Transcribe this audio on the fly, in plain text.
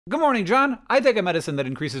Good morning, John. I take a medicine that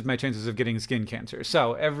increases my chances of getting skin cancer.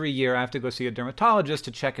 So every year I have to go see a dermatologist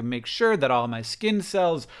to check and make sure that all my skin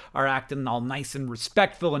cells are acting all nice and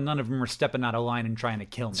respectful and none of them are stepping out of line and trying to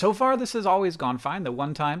kill me. So far, this has always gone fine. The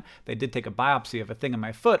one time they did take a biopsy of a thing in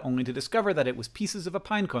my foot only to discover that it was pieces of a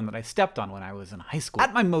pine cone that I stepped on when I was in high school.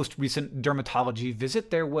 At my most recent dermatology visit,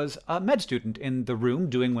 there was a med student in the room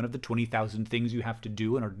doing one of the 20,000 things you have to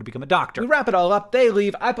do in order to become a doctor. We wrap it all up, they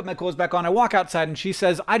leave, I put my clothes back on, I walk outside and she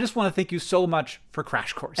says, "I just want to thank you so much for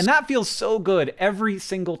Crash Course." And that feels so good every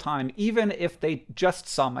single time, even if they just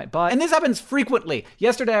saw my butt. And this happens frequently.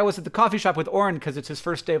 Yesterday I was at the coffee shop with Oren because it's his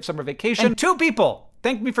first day of summer vacation, and 2 people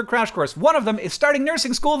thanked me for Crash Course. One of them is starting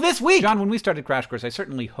nursing school this week. John, when we started Crash Course, I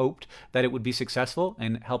certainly hoped that it would be successful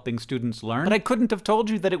in helping students learn, but I couldn't have told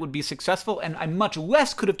you that it would be successful, and I much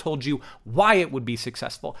less could have told you why it would be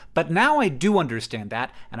successful. But now I do understand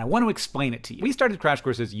that, and I want to explain it to you. We started Crash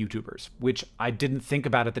Course as YouTubers, which I didn't think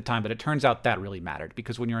about at the time, but it turns out that really mattered,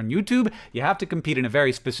 because when you're on YouTube, you have to compete in a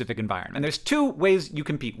very specific environment. And there's 2 ways you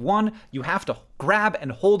compete. One, you have to grab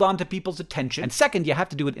and hold on to people's attention. And second, you have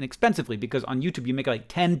to do it inexpensively, because on YouTube you make like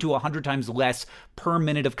 10 to 100 times less per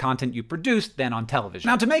minute of content you produce than on television.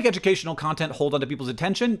 Now, to make educational content hold on to people's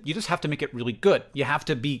attention, you just have to make it really good. You have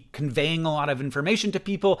to be conveying a lot of information to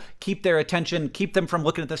people, keep their attention, keep them from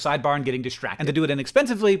looking at the sidebar and getting distracted. And to do it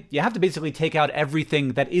inexpensively, you have to basically take out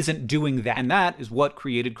everything that isn't doing that. And that is what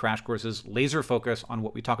created Crash Course's laser focus on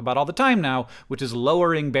what we talk about all the time now, which is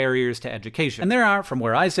lowering barriers to education. And there are, from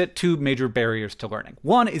where I sit, 2 major barriers to learning.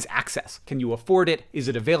 One is access. Can you afford it? Is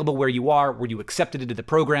it available where you are? Were you accepted into the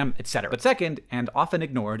program, etc.? But second, and often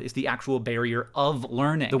ignored, is the actual barrier of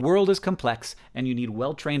learning. The world is complex, and you need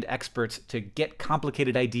well-trained experts to get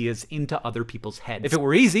complicated ideas into other people's heads. If it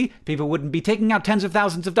were easy, people wouldn't be taking out tens of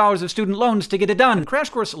thousands of dollars of student loans to get it done. And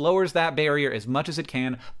Crash Course lowers that barrier as much as it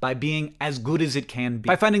can by being as good as it can be.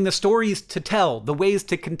 By finding the stories to tell, the ways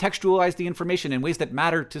to contextualize the information in ways that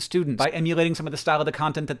matter to students, by emulating some of the style of the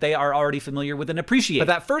content that they are already familiar with and appreciate. But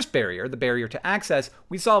that first barrier, the barrier to access,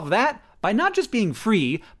 we solve that by not just being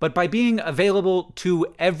free, but by being available to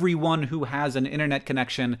everyone who has an internet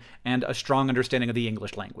connection and a strong understanding of the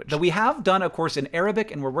English language. Though we have done a course in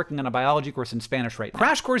Arabic and we're working on a biology course in Spanish right now.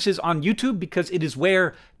 Crash Course is on YouTube because it is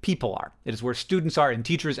where people are. It is where students are and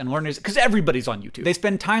teachers and learners, because everybody's on YouTube. They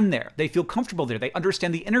spend time there. They feel comfortable there. They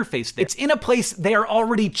understand the interface there. It's in a place they are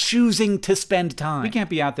already choosing to spend time. We can't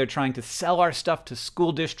be out there trying to sell our stuff to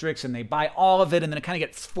school districts and they buy all of it and then it kind of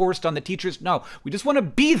gets forced on the teachers. No, we just want to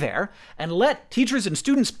be there and let teachers and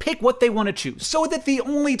students pick what they want to choose, so that the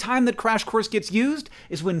only time that Crash Course gets used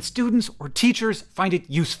is when students or teachers find it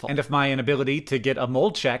useful. And if my inability to get a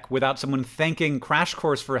mold check without someone thanking Crash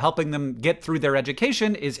Course for helping them get through their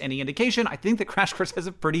education is any indication, I think that Crash Course has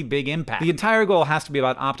a pretty big impact. The entire goal has to be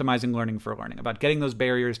about optimizing learning for learning, about getting those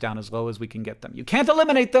barriers down as low as we can get them. You can't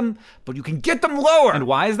eliminate them, but you can get them lower. And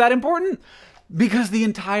why is that important? Because the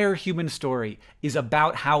entire human story is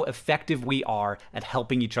about how effective we are at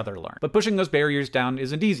helping each other learn. But pushing those barriers down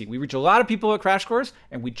isn't easy. We reach a lot of people at Crash Course,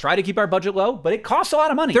 and we try to keep our budget low, but it costs a lot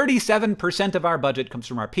of money. 37% of our budget comes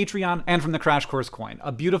from our Patreon and from the Crash Course coin,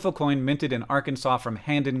 a beautiful coin minted in Arkansas from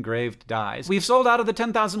hand-engraved dies. We've sold out of the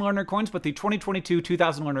 10,000 learner coins, but the 2022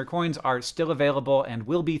 2,000 learner coins are still available and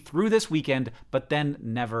will be through this weekend, but then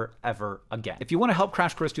never, ever again. If you want to help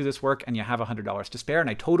Crash Course do this work and you have $100 to spare, and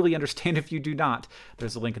I totally understand if you do not,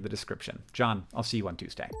 there's a link in the description. John, I'll see you on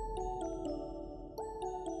Tuesday.